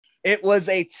It was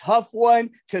a tough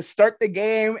one to start the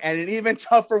game and an even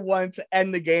tougher one to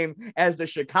end the game as the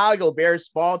Chicago Bears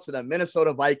fall to the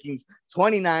Minnesota Vikings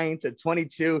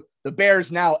 29-22. The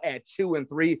Bears now at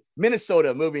 2-3,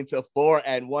 Minnesota moving to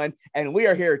 4-1. And we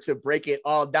are here to break it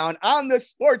all down on the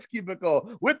Sports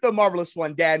Cubicle with the marvelous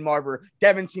one, Dan Marver,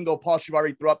 Devin Tingle, Paul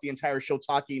Shivari throughout the entire show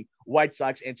talking White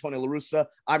Sox, Antonio La Russa.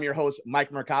 I'm your host,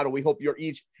 Mike Mercado. We hope you're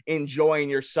each enjoying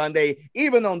your Sunday,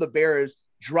 even though the Bears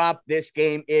drop this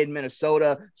game in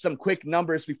Minnesota. Some quick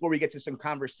numbers before we get to some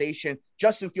conversation.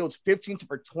 Justin Fields, 15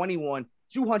 for 21,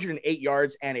 208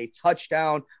 yards and a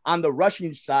touchdown. On the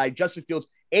rushing side, Justin Fields,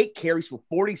 8 carries for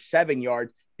 47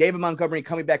 yards. David Montgomery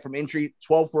coming back from injury,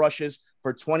 12 rushes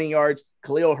for 20 yards.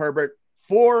 Khalil Herbert,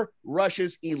 4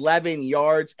 rushes, 11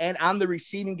 yards. And on the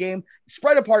receiving game,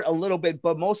 spread apart a little bit,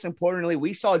 but most importantly,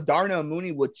 we saw Darnell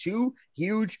Mooney with 2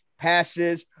 huge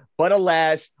passes, but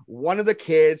alas, one of the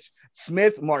kids,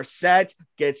 Smith Marset,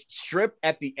 gets stripped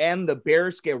at the end. The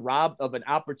Bears get robbed of an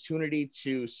opportunity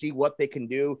to see what they can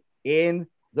do in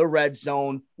the red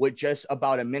zone with just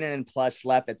about a minute and plus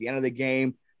left at the end of the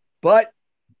game. But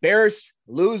Bears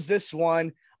lose this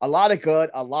one. A lot of good,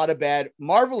 a lot of bad.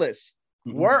 Marvelous.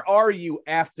 Where are you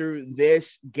after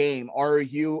this game? Are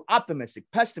you optimistic,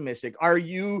 pessimistic? Are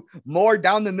you more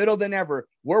down the middle than ever?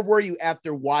 Where were you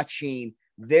after watching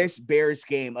this Bears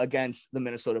game against the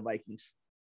Minnesota Vikings?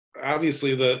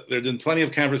 Obviously, there's been plenty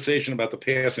of conversation about the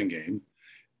passing game,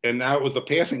 and now it was the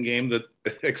passing game that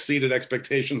exceeded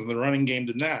expectations, and the running game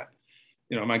did not.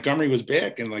 Montgomery was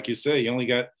back, and like you say, he only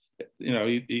got,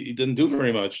 he didn't do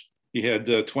very much. He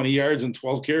had 20 yards and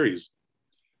 12 carries,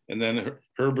 and then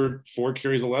Herbert 4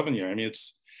 carries, 11 yards. I mean,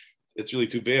 it's really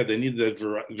too bad. They needed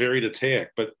that varied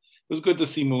attack, but it was good to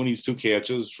see Mooney's 2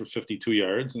 catches for 52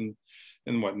 yards and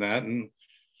whatnot. And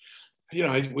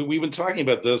we've been talking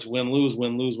about this: win, lose,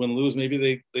 win, lose, win, lose.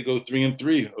 Maybe they go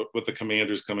 3-3 with the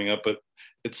Commanders coming up, but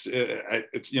it's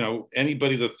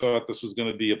anybody that thought this was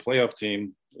going to be a playoff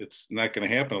team, it's not going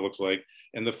to happen. It looks like,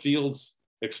 and the Fields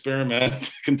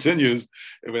experiment continues.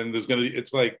 When there's going to be,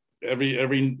 it's like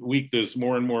every week there's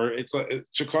more and more. It's like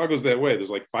Chicago's that way.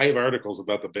 There's like 5 articles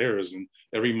about the Bears, and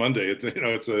every Monday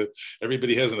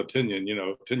everybody has an opinion.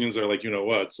 Opinions are like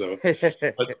what. So,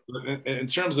 but in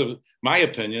terms of my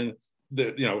opinion,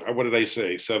 what did I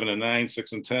say? 7-9,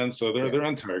 6-10. So they're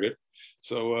on target.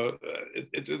 So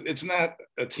it's not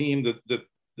a team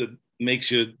that makes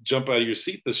you jump out of your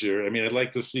seat this year. I mean, I'd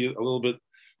like to see a little bit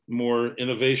more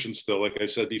innovation still, like I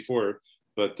said before.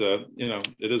 But,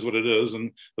 it is what it is.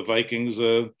 And the Vikings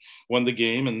won the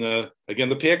game. And again,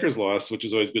 the Packers lost, which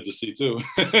is always good to see, too.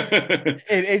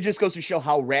 It just goes to show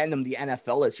how random the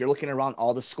NFL is. You're looking around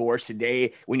all the scores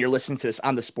today. When you're listening to this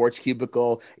on the Sports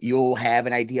Cubicle, you'll have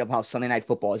an idea of how Sunday Night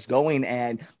Football is going.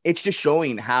 And it's just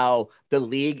showing how the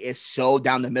league is so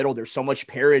down the middle. There's so much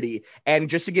parity. And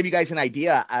just to give you guys an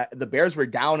idea, the Bears were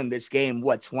down in this game,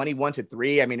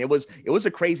 21-3. I mean, it was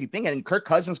a crazy thing. And Kirk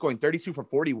Cousins going 32 for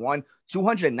 41,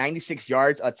 296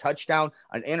 yards, a touchdown,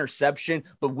 an interception,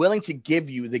 but willing to give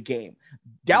you the game.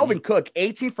 Dalvin Cook,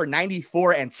 18 for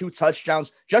 94 and 2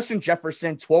 touchdowns. Justin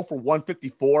Jefferson, 12 for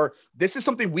 154. This is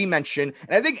something we mentioned,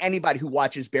 and I think anybody who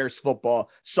watches Bears football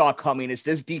saw coming, is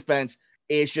this defense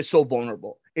is just so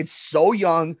vulnerable. It's so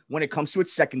young when it comes to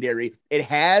its secondary. It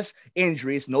has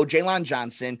injuries, no Jalen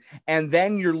Johnson. And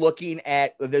then you're looking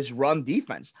at this run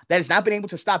defense that has not been able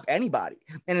to stop anybody.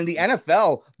 And in the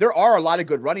NFL, there are a lot of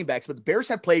good running backs, but the Bears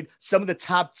have played some of the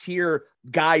top tier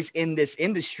guys in this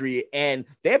industry, and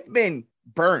they've been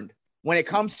burned when it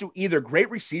comes to either great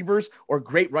receivers or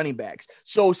great running backs.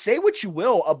 So say what you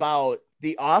will about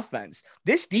the offense.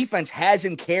 This defense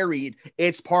hasn't carried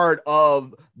its part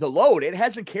of the load. It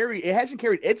hasn't carried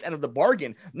its end of the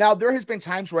bargain. Now, there has been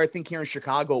times where I think here in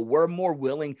Chicago, we're more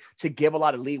willing to give a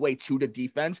lot of leeway to the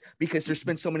defense because there's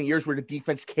been so many years where the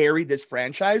defense carried this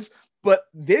franchise. But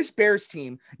this Bears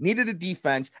team needed a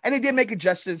defense, and they did make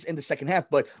adjustments in the second half,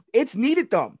 but it's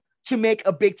needed them to make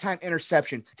a big time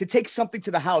interception, to take something to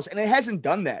the house. And it hasn't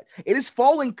done that. It is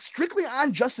falling strictly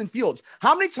on Justin Fields.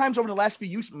 How many times over the last few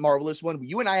years, Marvelous One,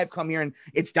 you and I have come here and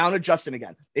it's down to Justin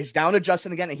again. It's down to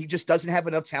Justin again. And he just doesn't have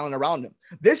enough talent around him.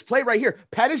 This play right here,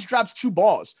 Pettis drops 2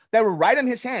 balls that were right in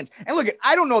his hands. And look,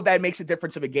 I don't know if that makes a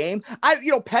difference of a game.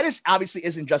 Pettis obviously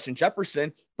isn't Justin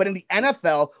Jefferson, but in the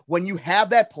NFL, when you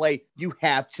have that play, you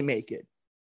have to make it.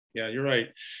 Yeah, you're right.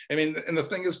 I mean, and the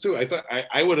thing is, too, I thought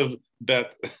I would have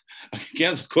bet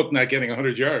against Cook not getting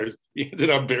 100 yards. He ended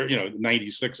up,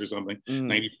 96 or something,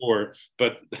 94.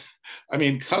 But, I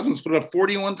mean, Cousins put it up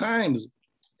 41 times,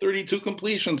 32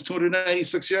 completions,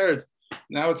 296 yards.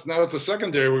 Now it's a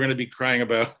secondary we're going to be crying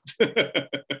about.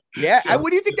 Yeah. So,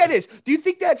 What do you think that is? Do you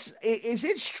think is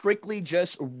it strictly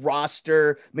just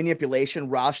roster manipulation,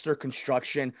 roster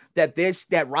construction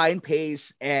that Ryan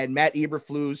Pace and Matt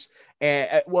Eberflus,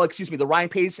 the Ryan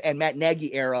Pace and Matt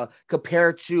Nagy era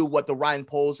compared to what the Ryan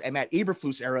Poles and Matt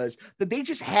Eberflus era is, that they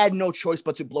just had no choice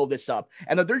but to blow this up,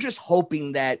 and that they're just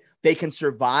hoping that they can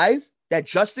survive, that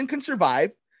Justin can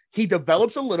survive. He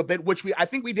develops a little bit, which I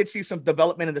think we did see some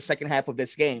development in the second half of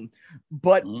this game,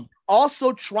 but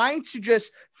also trying to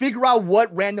just figure out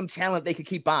what random talent they could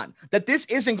keep on. That this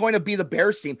isn't going to be the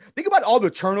Bears team. Think about all the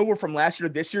turnover from last year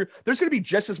to this year. There's going to be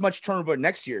just as much turnover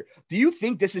next year. Do you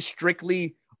think this is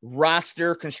strictly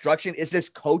roster construction? Is this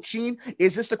coaching?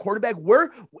 Is this the quarterback?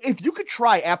 If you could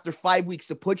try after 5 weeks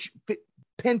to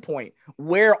pinpoint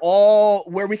where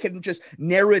we can just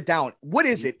narrow it down, what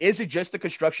is it? Is it just the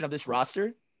construction of this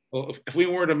roster? Well, if we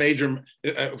weren't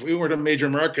a major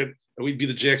market, we'd be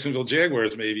the Jacksonville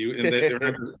Jaguars, maybe. And there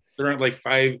aren't like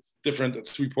 5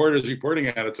 different reporters reporting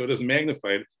on it, so it doesn't magnify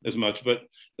it as much. But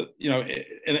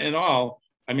in all,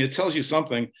 I mean, it tells you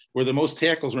something. Where the most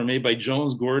tackles were made by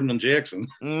Jones, Gordon, and Jackson.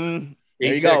 There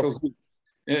you tackles, go.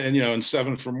 And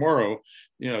 7 for Morrow.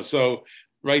 So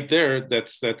right there,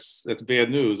 that's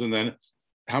bad news. And then,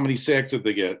 how many sacks did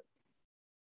they get?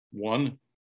 1.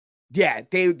 Yeah,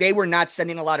 they were not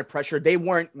sending a lot of pressure. They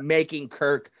weren't making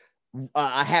Kirk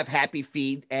have happy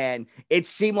feet, and it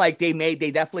seemed like they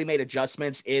definitely made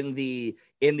adjustments in the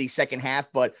second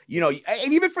half. But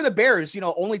and even for the Bears,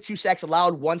 only 2 sacks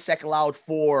allowed, 1 sack allowed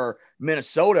for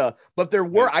Minnesota. But there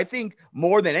were, I think,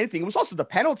 more than anything, it was also the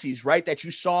penalties, right, that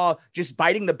you saw just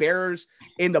biting the Bears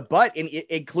in the butt,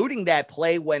 including that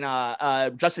play when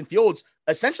Justin Fields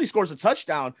essentially scores a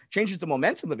touchdown, changes the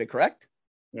momentum of it. Correct?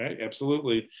 Right,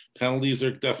 absolutely. Penalties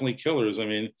are definitely killers. I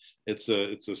mean, it's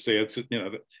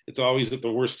it's always at the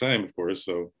worst time, of course.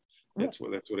 So that's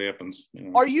what happens.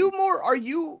 Are you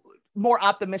more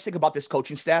optimistic about this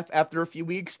coaching staff after a few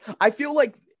weeks? I feel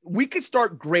like we could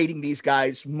start grading these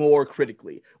guys more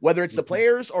critically, whether it's the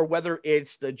players or whether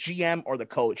it's the GM or the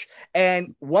coach.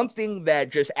 And one thing that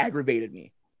just aggravated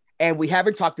me, and we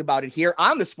haven't talked about it here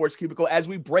on the Sports Cubicle as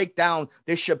we break down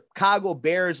the Chicago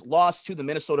Bears loss to the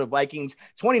Minnesota Vikings,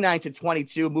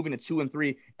 29-22, moving to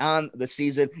 2-3 on the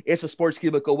season. It's a Sports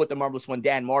Cubicle with the marvelous one,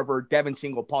 Dan Marver, Devin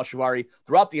Single, Paul Shivari,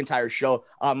 throughout the entire show.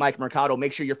 Mike Mercado.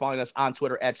 Make sure you're following us on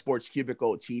Twitter at Sports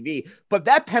Cubicle TV. But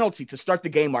that penalty to start the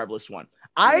game, marvelous one.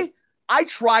 I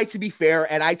try to be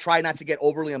fair, and I try not to get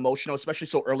overly emotional, especially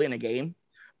so early in a game.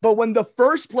 But when the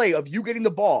first play of you getting the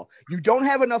ball, you don't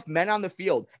have enough men on the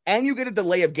field, and you get a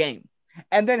delay of game.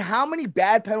 And then how many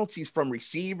bad penalties from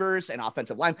receivers and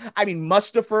offensive line? I mean,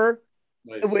 Mustafa,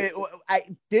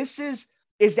 is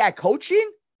that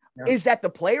coaching? Yeah. Is that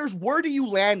the players? Where do you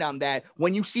land on that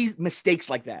when you see mistakes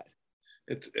like that?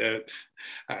 It's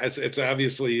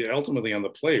obviously ultimately on the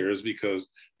players because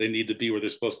they need to be where they're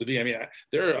supposed to be. I mean,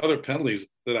 there are other penalties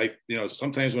that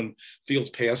sometimes when Fields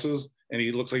passes and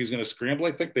he looks like he's going to scramble,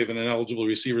 I think they have an ineligible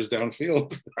receivers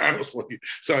downfield, honestly.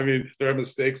 So, I mean, there are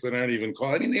mistakes that aren't even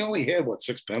called. I mean, they only had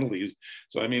 6 penalties.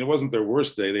 So, I mean, it wasn't their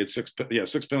worst day. They had 6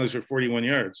 penalties for 41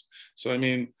 yards. So, I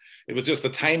mean, it was just the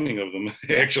timing of them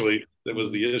actually that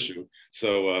was the issue.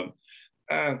 So,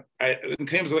 I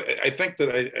think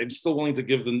that I'm still willing to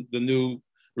give the new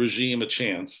regime a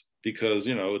chance because,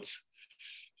 it's,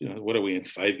 what are we in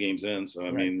 5 games in? So, I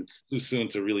mean, it's too soon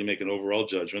to really make an overall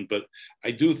judgment, but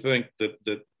I do think that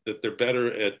they're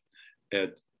better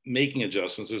at making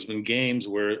adjustments. There's been games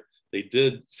where they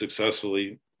did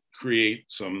successfully create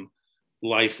some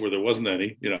life where there wasn't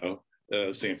any,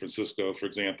 San Francisco, for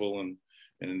example, and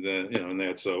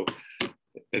that. So,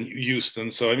 and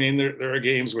Houston. So, I mean, there are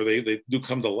games where they do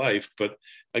come to life, but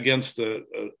against an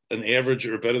average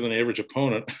or better than average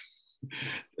opponent,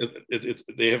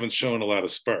 they haven't shown a lot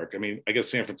of spark. I mean, I guess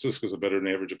San Francisco is a better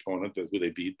than average opponent who they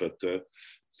beat, but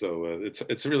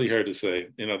it's really hard to say.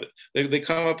 They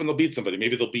come up and they'll beat somebody.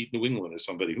 Maybe they'll beat New England or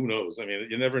somebody. Who knows? I mean,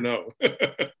 you never know.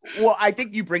 Well, I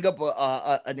think you bring up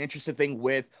an interesting thing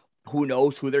with who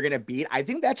knows who they're going to beat. I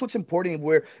think that's what's important.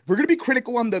 We're going to be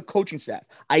critical on the coaching staff.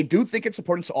 I do think it's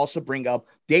important to also bring up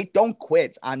they don't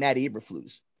quit on Matt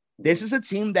Eberflus. This is a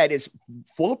team that is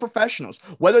full of professionals,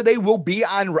 whether they will be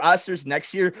on rosters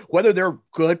next year, whether they're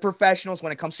good professionals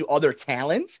when it comes to other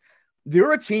talents.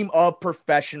 They're a team of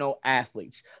professional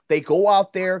athletes. They go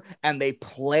out there and they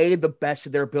play the best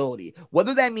of their ability.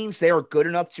 Whether that means they are good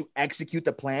enough to execute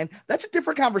the plan, that's a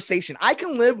different conversation. I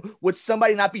can live with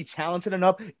somebody not be talented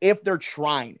enough if they're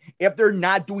trying, if they're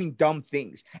not doing dumb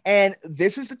things. And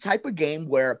this is the type of game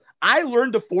where I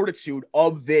learned the fortitude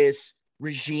of this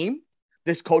regime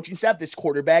this coaching staff, this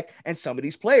quarterback, and some of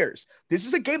these players. This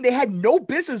is a game they had no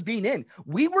business being in.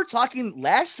 We were talking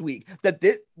last week that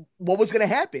what was going to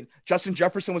happen. Justin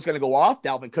Jefferson was going to go off.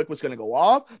 Dalvin Cook was going to go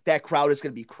off. That crowd is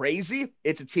going to be crazy.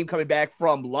 It's a team coming back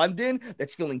from London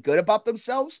that's feeling good about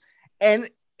themselves. And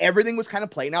everything was kind of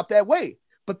playing out that way.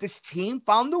 But this team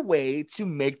found a way to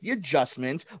make the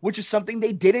adjustments, which is something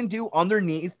they didn't do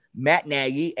underneath Matt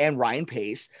Nagy and Ryan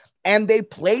Pace. And they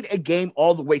played a game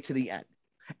all the way to the end.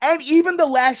 And even the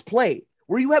last play,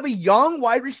 where you have a young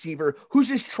wide receiver who's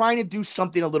just trying to do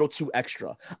something a little too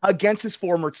extra against his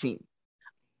former team.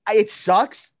 It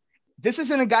sucks. This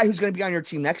isn't a guy who's going to be on your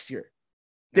team next year.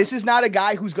 This is not a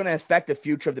guy who's going to affect the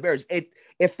future of the Bears. It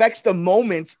affects the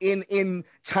moments in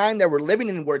time that we're living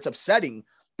in where it's upsetting.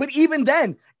 But even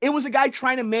then, it was a guy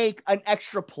trying to make an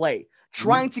extra play,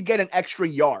 trying to get an extra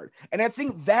yard. And I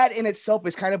think that in itself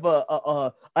is kind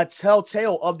of a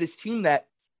telltale of this team, that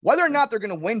whether or not they're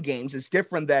going to win games is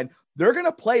different than they're going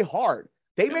to play hard.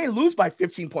 They may lose by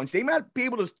 15 points. They might be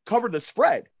able to cover the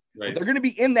spread. Right. But they're going to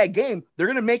be in that game. They're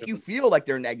going to make you feel like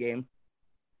they're in that game.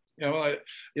 Yeah, well,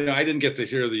 I didn't get to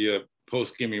hear the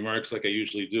post-game remarks like I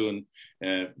usually do,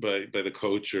 and by the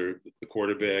coach or the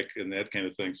quarterback and that kind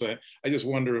of thing. So I just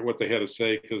wonder what they had to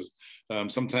say, because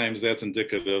sometimes that's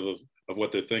indicative of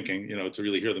what they're thinking, to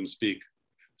really hear them speak.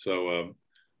 So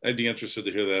I'd be interested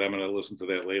to hear that. I'm going to listen to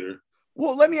that later.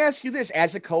 Well, let me ask you this: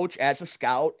 as a coach, as a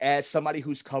scout, as somebody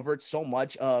who's covered so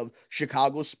much of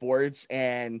Chicago sports,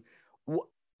 and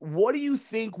what do you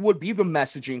think would be the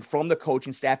messaging from the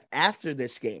coaching staff after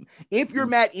this game? If you're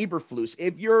Matt Eberflus,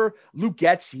 if you're Luke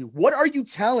Getsy, what are you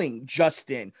telling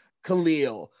Justin,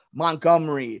 Khalil,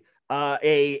 Montgomery,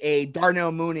 a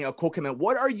Darnell Mooney, a Cole Kmet?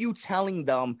 What are you telling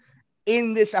them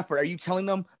in this effort? Are you telling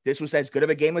them this was as good of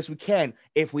a game as we can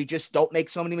if we just don't make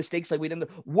so many mistakes like we did?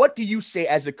 What do you say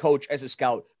as a coach, as a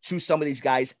scout, to some of these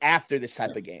guys after this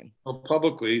type of game? Well,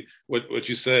 publicly, what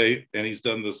you say, and he's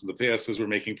done this in the past, is we're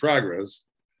making progress.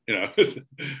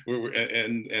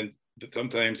 And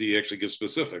sometimes he actually gives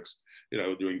specifics,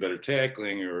 doing better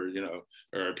tackling, or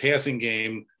our passing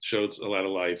game showed a lot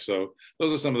of life. So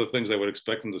those are some of the things I would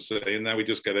expect him to say. And now we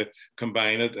just got to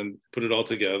combine it and put it all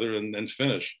together and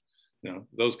finish.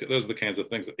 Those are the kinds of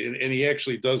things. And he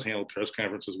actually does handle press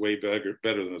conferences way better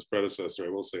than his predecessor. I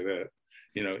will say that.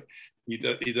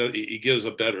 He gives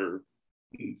a better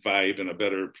vibe and a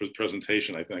better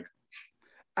presentation, I think.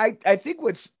 I think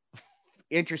what's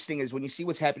interesting is when you see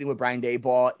what's happening with Brian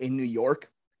Daboll in New York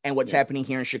and what's happening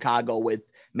here in Chicago with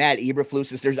Matt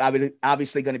Eberflus, is there's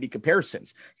obviously going to be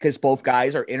comparisons, because both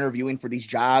guys are interviewing for these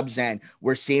jobs, and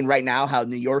we're seeing right now how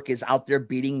New York is out there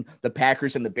beating the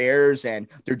Packers and the Bears, and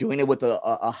they're doing it with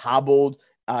a hobbled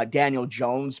Daniel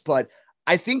Jones. But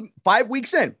I think 5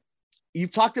 weeks in,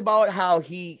 you've talked about how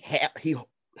he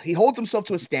holds himself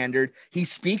to a standard. He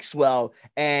speaks well,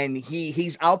 and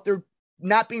he's out there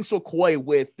not being so coy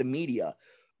with the media.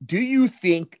 Do you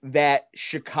think that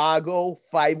Chicago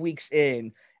 5 weeks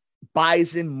in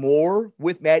buys in more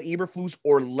with Matt Eberflus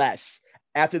or less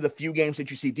after the few games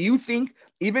that you see? Do you think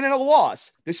even in a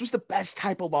loss, this was the best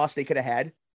type of loss they could have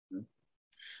had?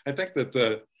 I think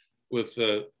that with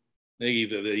Nagy,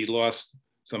 that he lost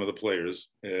some of the players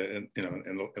in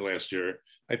last year.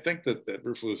 I think that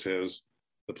Eberflus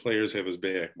the players have his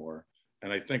back more.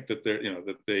 And I think that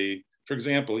they, for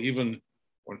example, even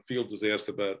when Fields is asked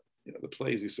about the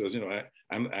plays, he says, I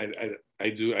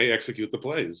execute the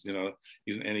plays,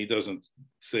 and he doesn't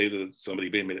say that somebody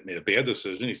made a bad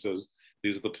decision. He says,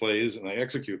 these are the plays and I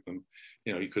execute them.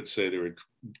 He could say they were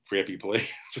crappy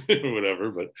plays or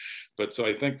whatever, but so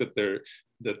I think that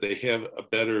they have a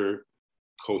better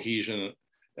cohesion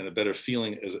and a better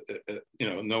feeling as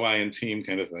no I in team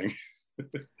kind of thing.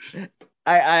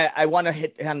 I want to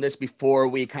hit on this before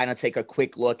we kind of take a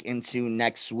quick look into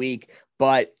next week,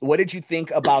 but what did you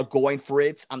think about going for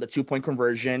it on the 2-point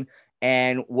conversion?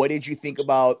 And what did you think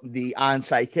about the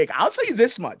onside kick? I'll tell you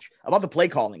this much about the play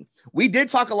calling. We did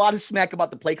talk a lot of smack about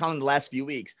the play calling the last few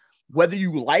weeks. Whether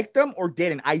you liked them or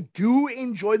didn't, I do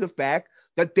enjoy the fact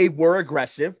that they were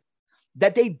aggressive,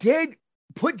 that they did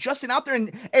put Justin out there,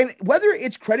 and whether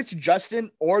it's credit to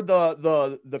Justin or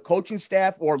the coaching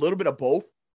staff or a little bit of both,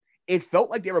 it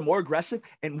felt like they were more aggressive,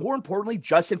 and more importantly,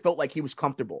 Justin felt like he was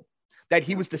comfortable, that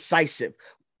he was decisive.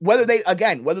 Whether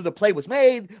the play was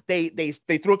made, they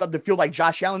threw it up the field like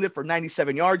Josh Allen did for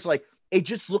 97 yards, like it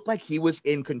just looked like he was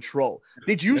in control.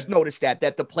 Did you notice that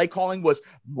the play calling was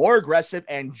more aggressive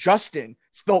and Justin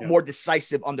felt more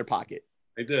decisive under pocket?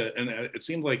 I did, and it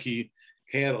seemed like he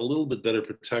had a little bit better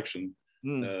protection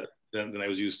than I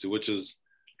was used to, which is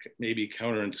maybe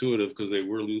counterintuitive because they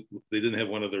didn't have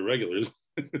one of their regulars.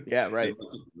 Yeah, right.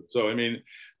 So, I mean,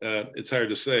 it's hard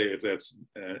to say if that's,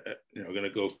 going to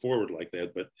go forward like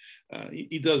that, but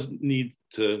he does need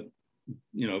to,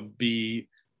 he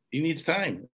needs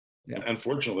time, Yeah.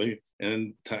 unfortunately.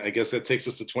 And I guess that takes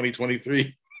us to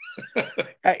 2023.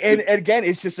 And again,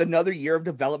 it's just another year of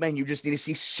development. You just need to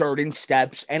see certain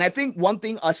steps. And I think one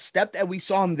thing, a step that we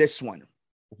saw in this one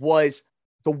was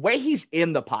the way he's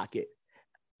in the pocket.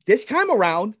 This time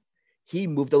around, he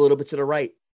moved a little bit to the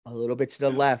right, a little bit to the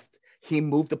left. He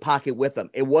moved the pocket with him.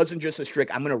 It wasn't just a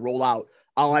strict, I'm going to roll out.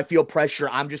 Oh, I feel pressure.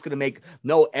 I'm just going to make.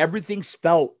 No, everything's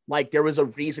felt like there was a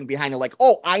reason behind it. Like,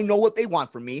 oh, I know what they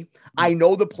want from me. I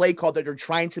know the play call that they're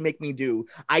trying to make me do.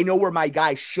 I know where my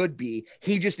guy should be.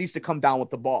 He just needs to come down with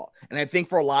the ball. And I think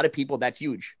for a lot of people, that's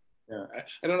huge. Yeah.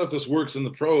 I don't know if this works in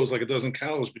the pros like it does in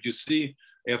college, but you see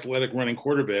athletic running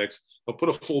quarterbacks, they'll put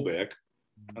a fullback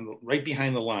right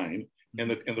behind the line, and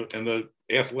the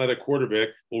athletic quarterback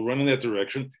will run in that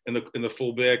direction, and the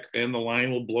fullback and the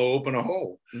line will blow open a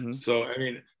hole. Mm-hmm. So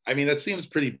I mean that seems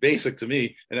pretty basic to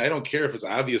me, and I don't care if it's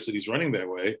obvious that he's running that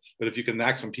way, but if you can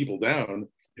knock some people down,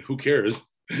 who cares?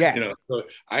 Yeah. So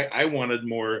I wanted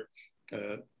more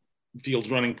field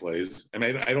running plays. I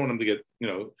mean, I don't want him to get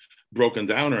broken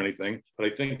down or anything, but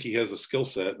I think he has a skill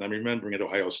set, and I'm remembering at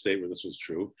Ohio State where this was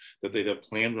true, that they'd have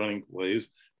planned running plays,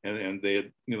 and they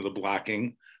had the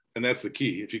blocking. And that's the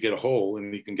key. If you get a hole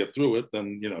and he can get through it,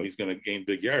 then, he's going to gain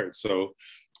big yards. So,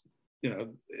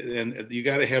 and you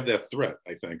got to have that threat,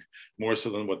 I think, more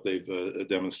so than what they've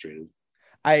demonstrated.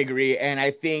 I agree. And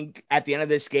I think at the end of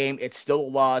this game, it's still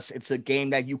a loss. It's a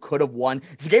game that you could have won.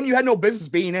 It's a game you had no business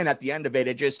being in at the end of it.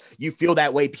 It just, you feel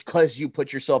that way because you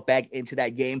put yourself back into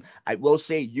that game. I will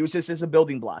say, use this as a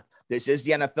building block. This is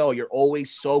the NFL. You're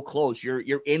always so close. You're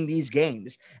in these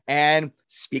games. And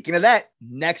speaking of that,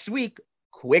 next week,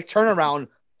 quick turnaround,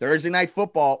 Thursday Night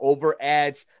Football over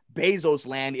at Bezos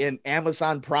Land in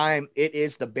Amazon Prime. It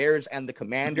is the Bears and the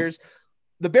Commanders.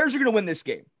 The Bears are going to win this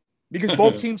game because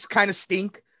both teams kind of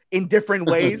stink in different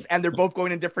ways, and they're both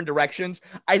going in different directions.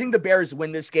 I think the Bears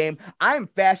win this game. I'm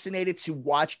fascinated to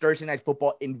watch Thursday Night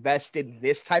Football invested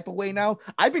this type of way now.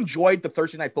 I've enjoyed the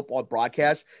Thursday Night Football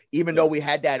broadcast, even though we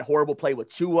had that horrible play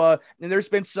with Tua, and there's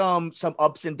been some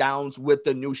ups and downs with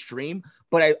the new stream.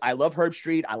 But I love Herb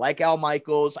Street. I like Al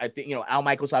Michaels. I think, Al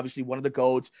Michaels, obviously one of the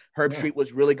GOATs. Herb Street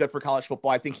was really good for college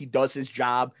football. I think he does his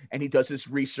job and he does his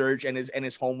research and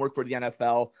his homework for the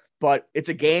NFL. But it's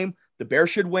a game. The Bears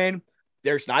should win.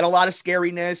 There's not a lot of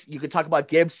scariness. You could talk about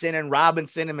Gibson and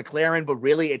Robinson and McLaren, but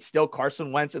really it's still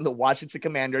Carson Wentz and the Washington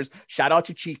Commanders. Shout out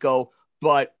to Chico.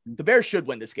 But the Bears should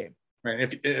win this game.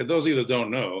 Right. If those of you that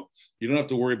don't know, you don't have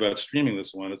to worry about streaming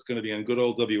this one. It's going to be on good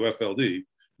old WFLD.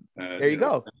 There you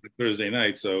go. Thursday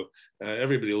night. So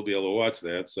everybody will be able to watch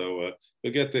that. So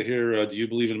you'll get to hear Do You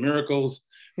Believe in Miracles?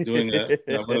 Doing one of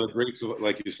the greats,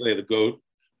 like you say, the GOAT.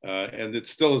 And it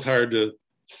still is hard to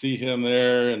see him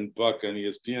there and Buck on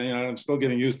ESPN. I'm still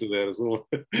getting used to that. It's a little,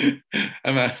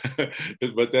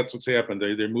 but that's what's happened.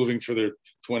 They're moving for their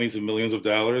 20s of millions of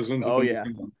dollars. And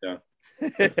yeah.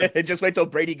 Just wait till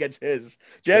Brady gets his.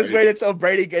 Wait until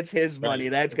Brady gets his money.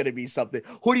 That's going to be something.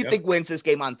 Who do you think wins this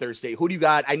game on Thursday? Who do you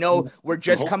got? I know we're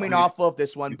just coming off of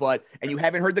this one, and you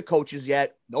haven't heard the coaches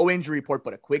yet. No injury report,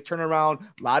 but a quick turnaround,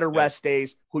 a lot of rest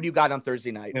days. Who do you got on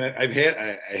Thursday night? And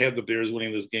I had the Bears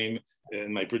winning this game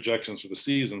in my projections for the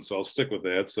season, so I'll stick with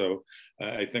that. So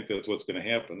I think that's what's going to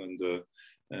happen,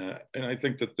 and I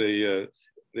think that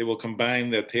they will combine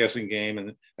that passing game,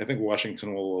 and I think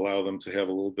Washington will allow them to have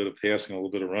a little bit of passing, a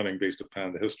little bit of running based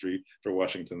upon the history for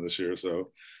Washington this year.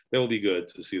 So that will be good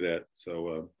to see that.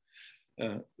 So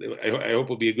I hope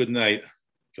it'll be a good night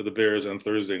for the Bears on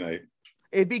Thursday night.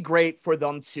 It'd be great for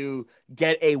them to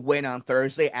get a win on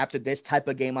Thursday after this type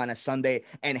of game on a Sunday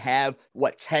and have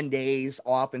 10 days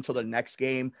off until the next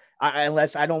game.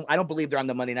 Unless I don't believe they're on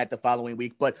the Monday night the following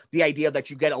week, but the idea that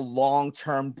you get a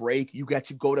long-term break, you get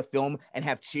to go to film and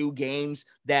have 2 games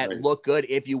that look good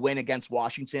if you win against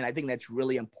Washington. I think that's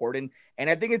really important. And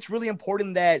I think it's really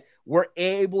important that we're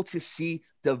able to see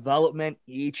development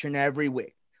each and every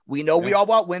week. We know we all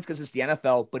want wins because it's the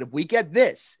NFL, but if we get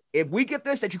this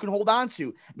that you can hold on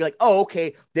to, be like, oh,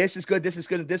 okay, this is good, this is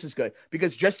good, and this is good.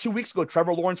 Because just 2 weeks ago,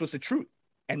 Trevor Lawrence was the truth.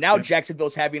 And now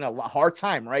Jacksonville's having a hard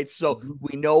time, right? So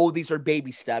we know these are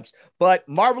baby steps. But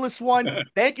Marvelous One,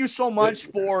 thank you so much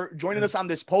for joining us on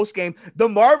this post game. The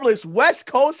Marvelous West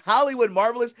Coast Hollywood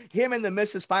Marvelous, him and the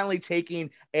missus finally taking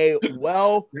a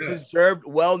well-deserved,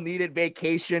 well-needed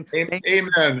vacation.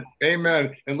 Amen.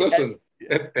 And listen,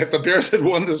 if the Bears had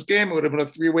won this game, it would have been a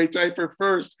 3-way tie for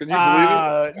first. Can you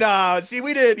believe it? No, see,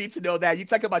 we didn't need to know that. You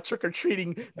talk about trick or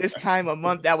treating this time of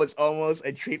month. That was almost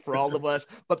a treat for all of us.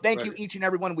 But thank you, each and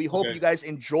every one. We hope you guys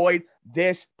enjoyed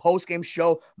this post game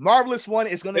show. Marvelous One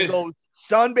is going to go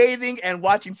sunbathing and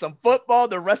watching some football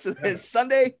the rest of this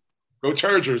Sunday. Go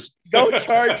Chargers. Go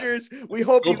Chargers. We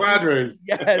hope Go Padres.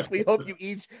 Yes, we hope you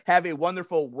each have a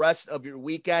wonderful rest of your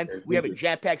weekend. We have a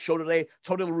jam-packed show today.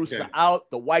 Tony La Russa out.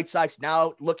 The White Sox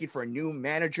now looking for a new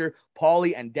manager.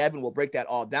 Paulie and Devin will break that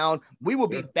all down. We will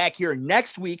be back here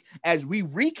next week as we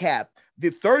recap the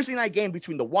Thursday night game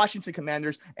between the Washington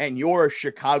Commanders and your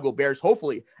Chicago Bears,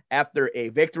 hopefully after a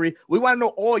victory. We want to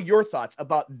know all your thoughts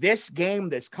about this game,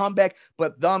 this comeback,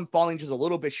 but them falling just a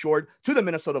little bit short to the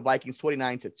Minnesota Vikings,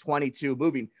 29-22,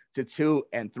 moving to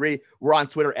 2-3. We're on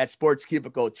Twitter at Sports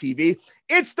Cubicle TV.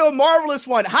 It's the Marvelous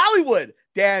One, Hollywood,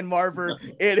 Dan Marver.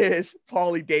 It is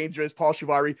Paulie Dangerous, Paul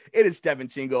Shivari. It is Devin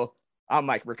Tingle. I'm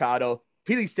Mike Mercado.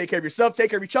 Please take care of yourself, take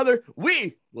care of each other.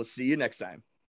 We will see you next time.